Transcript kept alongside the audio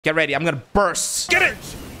Get ready. I'm gonna burst. Get it.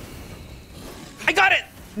 I got it.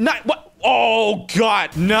 Not what? Oh,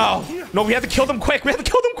 God. No. No, we have to kill them quick. We have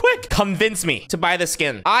to kill them quick. Convince me to buy the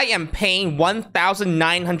skin. I am paying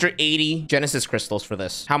 1,980 Genesis crystals for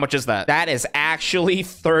this. How much is that? That is actually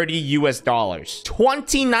 $30 US.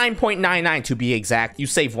 29.99 to be exact. You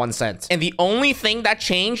save 1 cent. And the only thing that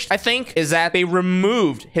changed, I think, is that they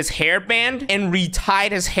removed his hairband and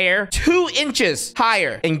retied his hair 2 inches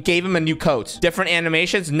higher and gave him a new coat. Different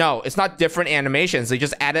animations? No, it's not different animations. They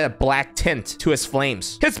just added a black tint to his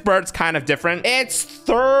flames. His bird's kind of different. It's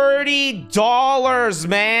 $30,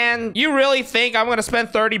 man. You really think I'm gonna spend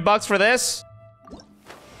 30 bucks for this?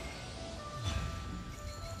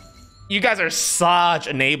 You guys are such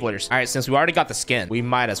enablers. All right, since we already got the skin, we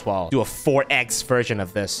might as well do a 4X version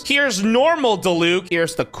of this. Here's normal Diluc.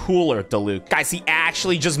 Here's the cooler Diluc. Guys, he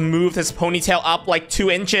actually just moved his ponytail up like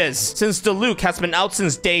 2 inches. Since Diluc has been out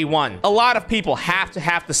since day 1, a lot of people have to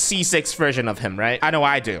have the C6 version of him, right? I know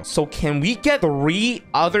I do. So can we get 3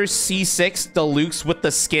 other C6 Dilucs with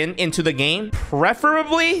the skin into the game?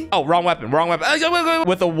 Preferably... Oh, wrong weapon, wrong weapon.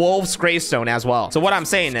 With a wolf's gravestone as well. So what I'm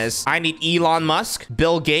saying is I need Elon Musk,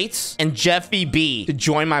 Bill Gates, and Jeffy B to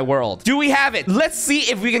join my world. Do we have it? Let's see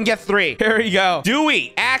if we can get 3. Here we go. Do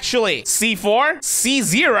we? Actually, C4,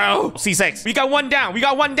 C0, C6. We got 1 down. We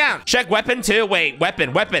got 1 down. Check weapon 2. Wait,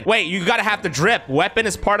 weapon. Wait, you gotta have the drip. Weapon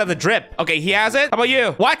is part of the drip. Okay, he has it. How about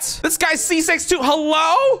you? What? This guy's C6 too.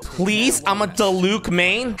 Hello? Please, I'm a Diluc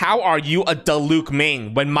main. How are you a Diluc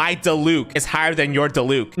main when my Diluc is higher than your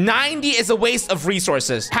Diluc? 90 is a waste of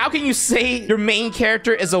resources. How can you say your main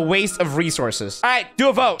character is a waste of resources? All right, do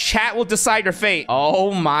a vote. Chat will decide your fate.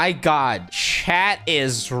 Oh my God. Chat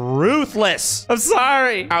is ruthless. I'm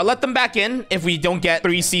sorry. All right, let them back in if we don't get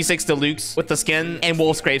 3 C6 Dilucs with the skin and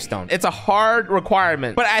Wolf's Gravestone. It's a hard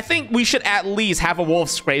requirement, but I think we should at least have a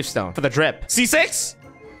Wolf's Gravestone for the drip. C6?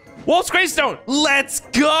 Wolf's Gravestone. Let's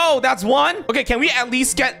go. That's 1. Okay, can we at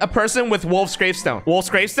least get a person with Wolf's Gravestone? Wolf's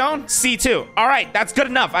Gravestone? C2. All right, that's good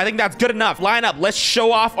enough. I think that's good enough. Line up. Let's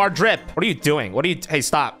show off our drip. What are you doing? What are you... Hey,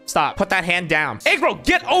 stop. Stop. Put that hand down. Agro,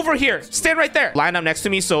 get over here. Stand right there. Line up next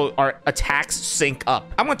to me so our attacks sync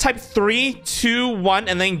up. I'm gonna type 3, 2, 1,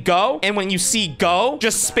 and then go. And when you see go,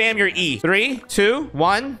 just spam your E. 3, 2,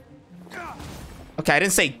 1. Okay, I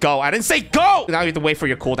didn't say go. I didn't say go. Now you have to wait for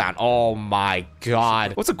your cooldown. Oh my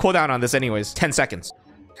God. What's the cooldown on this anyways? 10 seconds.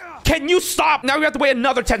 Can you stop? Now we have to wait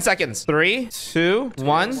another 10 seconds. 3, 2,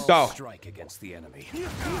 1, go. Strike against the enemy.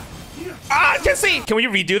 Ah, I can see. Can we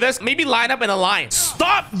redo this? Maybe line up in a line.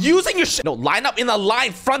 Stop using your shit. No, line up in a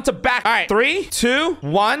line front to back. All right, 3, 2,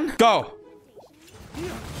 1, go.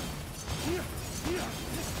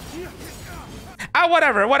 Ah,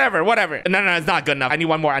 whatever. No, it's not good enough. I need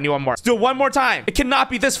one more. Let's do it one more time. It cannot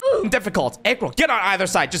be this difficult. Eggroll, get on either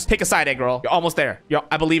side. Just pick a side, Eggroll. You're almost there.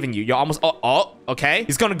 I believe in you. You're almost... Oh, okay.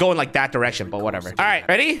 He's gonna go in like that direction, but whatever. All right,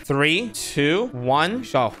 ready? 3, 2, 1,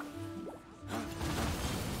 go.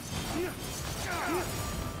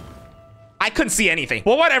 I couldn't see anything.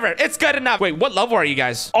 Well, whatever. It's good enough. Wait, what level are you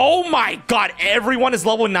guys? Oh my God. Everyone is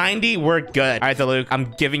level 90. We're good. All right, Diluc,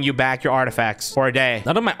 I'm giving you back your artifacts for a day.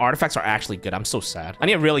 None of my artifacts are actually good. I'm so sad. I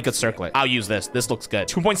need a really good circlet. I'll use this. This looks good.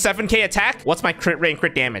 2.7k attack. What's my crit rate and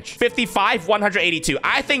crit damage? 55, 182.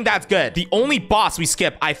 I think that's good. The only boss we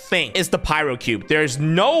skip, I think, is the Pyro Cube. There's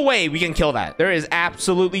no way we can kill that. There is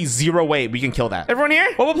absolutely 0 way we can kill that. Everyone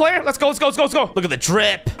here? Mobile player? Let's go. Look at the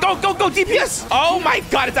drip. Go, DPS. Oh my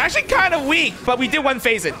God. It's actually kind of weak, but we did 1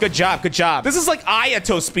 phase it. Good job. This is like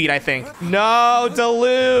Ayato speed, I think. No,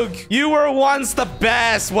 Diluc, you were once the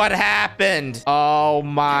best. What happened? Oh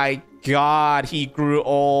my God, he grew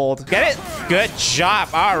old. Get it? Good job.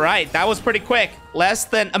 All right, that was pretty quick. Less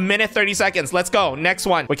than a minute 30 seconds. Let's go. Next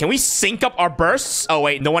one. Wait, can we sync up our bursts? Oh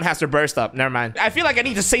wait, no one has their burst up. Never mind. I feel like I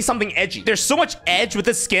need to say something edgy. There's so much edge with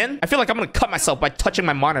this skin. I feel like I'm gonna cut myself by touching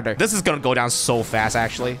my monitor. This is gonna go down so fast,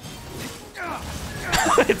 actually.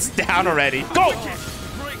 It's down already. Go!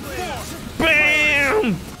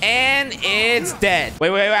 Bam! And it's dead. Wait.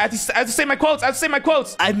 I have to say my quotes.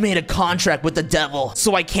 I've made a contract with the devil,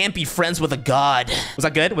 so I can't be friends with a god. Was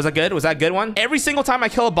that good? Was that a good one? Every single time I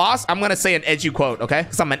kill a boss, I'm gonna say an edgy quote, okay?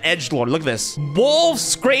 Because I'm an edgelord. Look at this.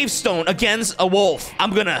 Wolf's Gravestone against a wolf.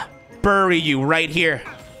 I'm gonna bury you right here.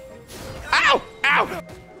 Ow!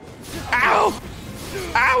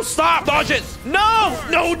 Stop! Dodge it! No!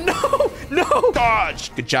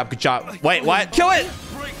 Dodge! Good job. Wait, what? Kill it!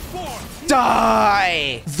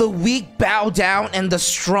 Die! The weak bow down and the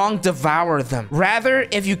strong devour them. Rather,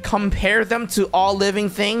 if you compare them to all living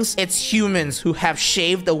things, it's humans who have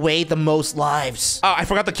shaved away the most lives. Oh, I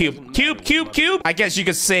forgot the cube. Cube. I guess you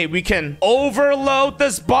could say we can overload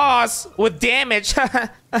this boss with damage.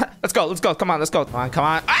 Let's go. Come on, let's go. Come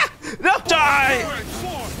on. Ah! No! Die!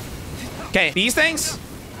 Okay, these things?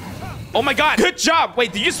 Oh my god, good job.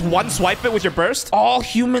 Wait, did you just one swipe it with your burst? All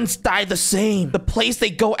humans die the same. The place they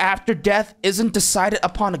go after death isn't decided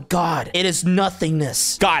upon a god. It is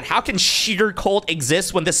nothingness. God, how can sheer cold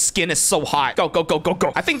exist when the skin is so hot? Go.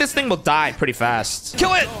 I think this thing will die pretty fast.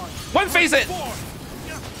 Kill it. One phase it.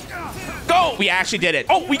 Go! We actually did it.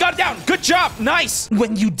 Oh, we got it down. Good job. Nice.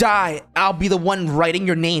 When you die, I'll be the one writing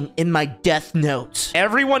your name in my death note.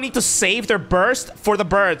 Everyone need to save their burst for the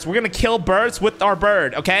birds. We're gonna kill birds with our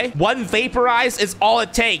bird, okay? One vaporize is all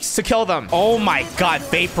it takes to kill them. Oh my god,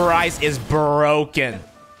 vaporize is broken.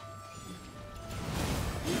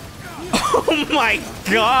 Oh my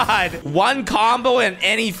god. One combo and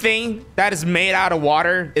anything that is made out of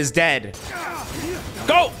water is dead.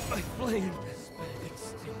 Go!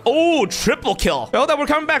 Oh, triple kill. Hold on, we're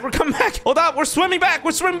coming back. Hold on, we're swimming back.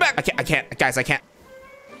 I can't. Guys, I can't.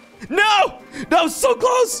 No, so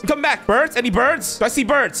close. Come back. Birds? Any birds? Do I see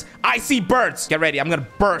birds? I see birds. Get ready. I'm gonna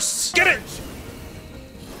burst. Get it.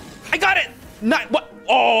 I got it. Not what?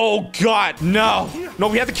 Oh god, no,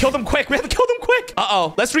 we have to kill them quick.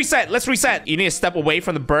 Uh-oh, let's reset. You need to step away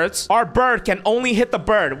from the birds. Our bird can only hit the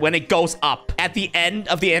bird when it goes up at the end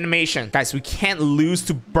of the animation. Guys, we can't lose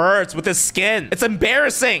to birds with this skin. It's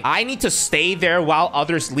embarrassing. I need to stay there while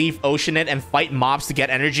others leave Oceanit and fight mobs to get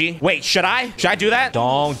energy. Wait, should I do that?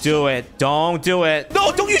 Don't do it.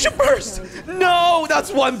 No, don't use your burst. No,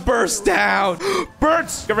 that's one burst down.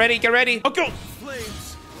 Birds, get ready. Okay.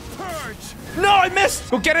 No, I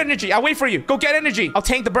missed. Go get energy. I'll wait for you. Go get energy. I'll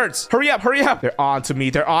tank the birds. Hurry up. They're on to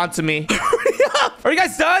me. Hurry up. Are you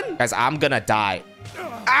guys done? Guys, I'm gonna die.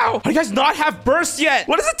 Ow. How do you guys not have burst yet?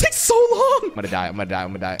 Why does it take so long? I'm gonna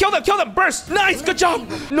die. Kill them. Burst. Nice. Good job.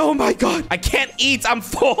 No, my god. I can't eat. I'm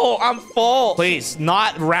full. Please,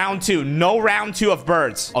 not round 2. No round 2 of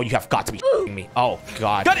birds. Oh, you have got to be me. Oh,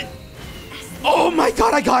 god. Got it. Oh my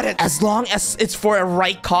god, I got it. As long as it's for a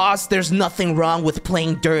right cause, there's nothing wrong with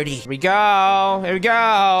playing dirty. Here we go.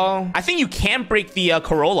 I think you can break the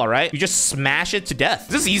Corolla, right? You just smash it to death.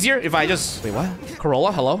 Is this easier if I just... Wait, what?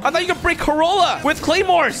 Corolla? Hello? I thought you could break Corolla with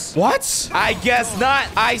Claymores. What? I guess not.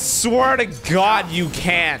 I swear to god you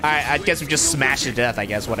can. All right, I guess we just smash it to death, I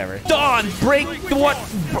guess. Whatever. Dawn, break the what?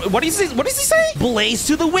 What does he say? Blaze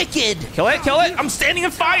to the wicked. Kill it. I'm standing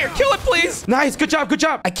in fire. Kill it, please. Nice. Good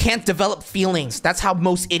job. I can't develop feelings. That's how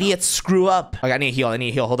most idiots screw up. Okay, I need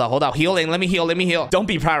to heal. Hold on. Healing. Let me heal. Don't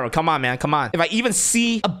be Pyro. Come on, man. Come on. If I even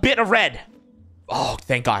see a bit of red. Oh,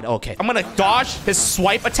 thank God. Okay. I'm gonna dodge his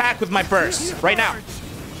swipe attack with my burst right now.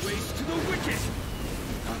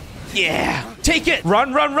 Yeah. Take it.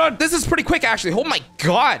 Run. This is pretty quick, actually. Oh my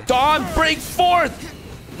God. Dawn, break forth.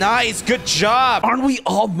 Nice, good job. Aren't we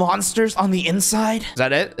all monsters on the inside? Is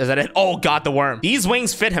that it? Oh god, the worm. These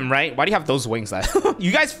wings fit him, right? Why do you have those wings then?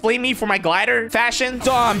 You guys flame me for my glider fashion?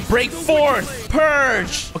 Dawn, break forth.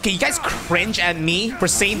 Purge. Okay, you guys cringe at me for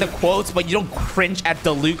saying the quotes, but you don't cringe at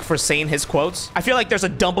Diluc for saying his quotes. I feel like there's a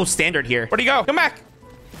double standard here. Where'd he go? Come back.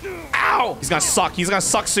 Ow! He's gonna suck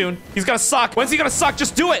soon. He's gonna suck. When's he gonna suck?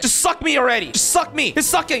 Just do it. Just suck me already. Just suck me. He's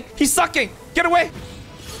sucking. Get away.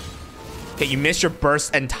 Okay, you missed your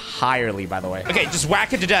burst entirely, by the way. Okay, just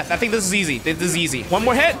whack it to death. I think this is easy. One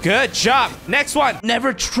more hit. Good job. Next one.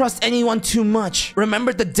 Never trust anyone too much.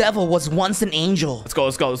 Remember, the devil was once an angel. Let's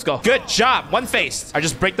go. Good job. One face. I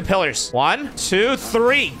just break the pillars. 1, 2,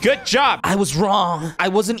 3. Good job. I was wrong. I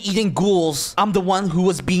wasn't eating ghouls. I'm the one who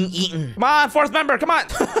was being eaten. Come on, fourth member. Come on.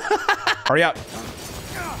 Hurry up.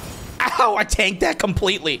 Ow, I tanked that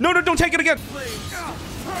completely. No, don't take it again.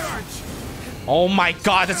 Oh my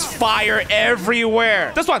god, there's fire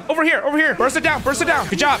everywhere. This one, over here. Burst it down.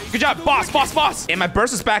 Good job. Boss. And my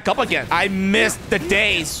burst is back up again. I missed the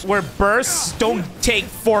days where bursts don't take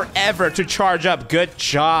forever to charge up. Good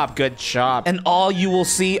job. And all you will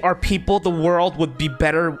see are people the world would be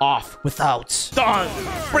better off without. Dawn,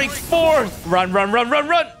 break forth. Run.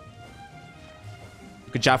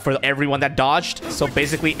 Good job for everyone that dodged. So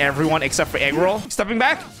basically everyone except for Egg Roll. Stepping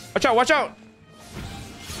back. Watch out.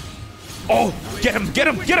 Oh, get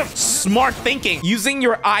him. Smart thinking. Using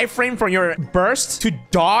your iframe from your burst to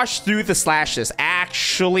dodge through the slashes.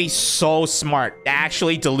 Actually so smart.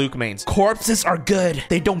 Actually, Diluc mains. Corpses are good.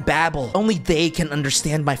 They don't babble. Only they can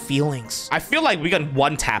understand my feelings. I feel like we can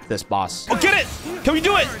one-tap this boss. Oh, get it. Can we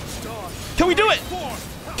do it?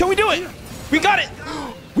 We got it.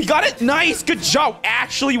 We got it. Nice. Good job.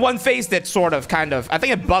 Actually one-phased it, sort of, kind of. I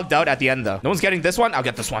think it bugged out at the end, though. No one's getting this one. I'll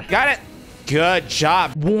get this one. Got it. Good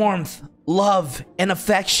job. Warmth, love, and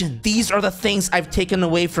affection. These are the things I've taken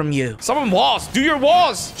away from you. Someone walls. Do your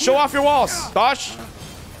walls. Show off your walls. Gosh.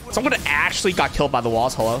 Someone actually got killed by the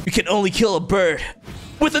walls. Hello. You can only kill a bird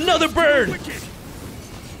with another bird.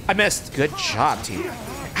 I missed. Good job, team.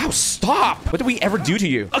 Ow, stop. What did we ever do to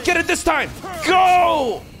you? I'll get it this time.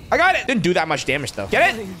 Go. I got it. Didn't do that much damage, though.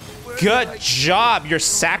 Get it? Good job. Your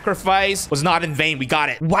sacrifice was not in vain. We got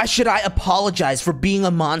it. Why should I apologize for being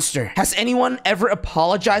a monster? Has anyone ever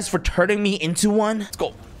apologized for turning me into one? Let's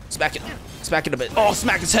go. Smack it. Smack it a bit. Oh,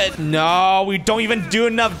 smack his head. No, we don't even do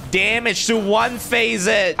enough damage to one-phase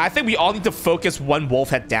it. I think we all need to focus one wolf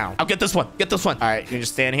head down. I'll get this one. Get this one. All right, you can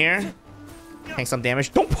just stand here. Tank some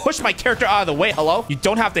damage. Don't push my character out of the way. Hello? You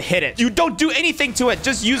don't have to hit it. You don't do anything to it.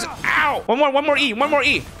 Just use... Ow! One more E. One more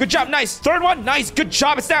E. Good job. Nice. Third one. Nice. Good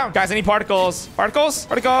job. It's down. Guys, any particles? Particles?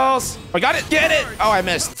 Particles. I got it. Get it. Oh, I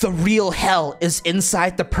missed. The real hell is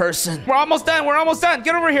inside the person. We're almost done. We're almost done.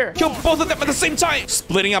 Get over here. Kill both of them at the same time.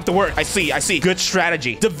 Splitting up the work. I see. I see. Good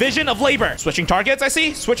strategy. Division of labor. Switching targets. I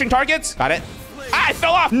see. Switching targets. Got it. Ah, I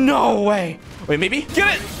fell off. No way. Wait, maybe?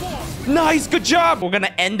 Get it. Nice, good job. We're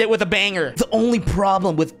gonna end it with a banger. The only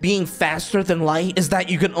problem with being faster than light is that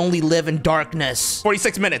you can only live in darkness.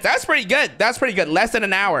 46 minutes. That's pretty good. That's pretty good. Less than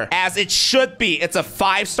an hour. As it should be. It's a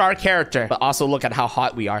 5-star character. But also look at how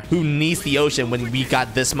hot we are. Who needs the ocean when we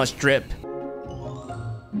got this much drip?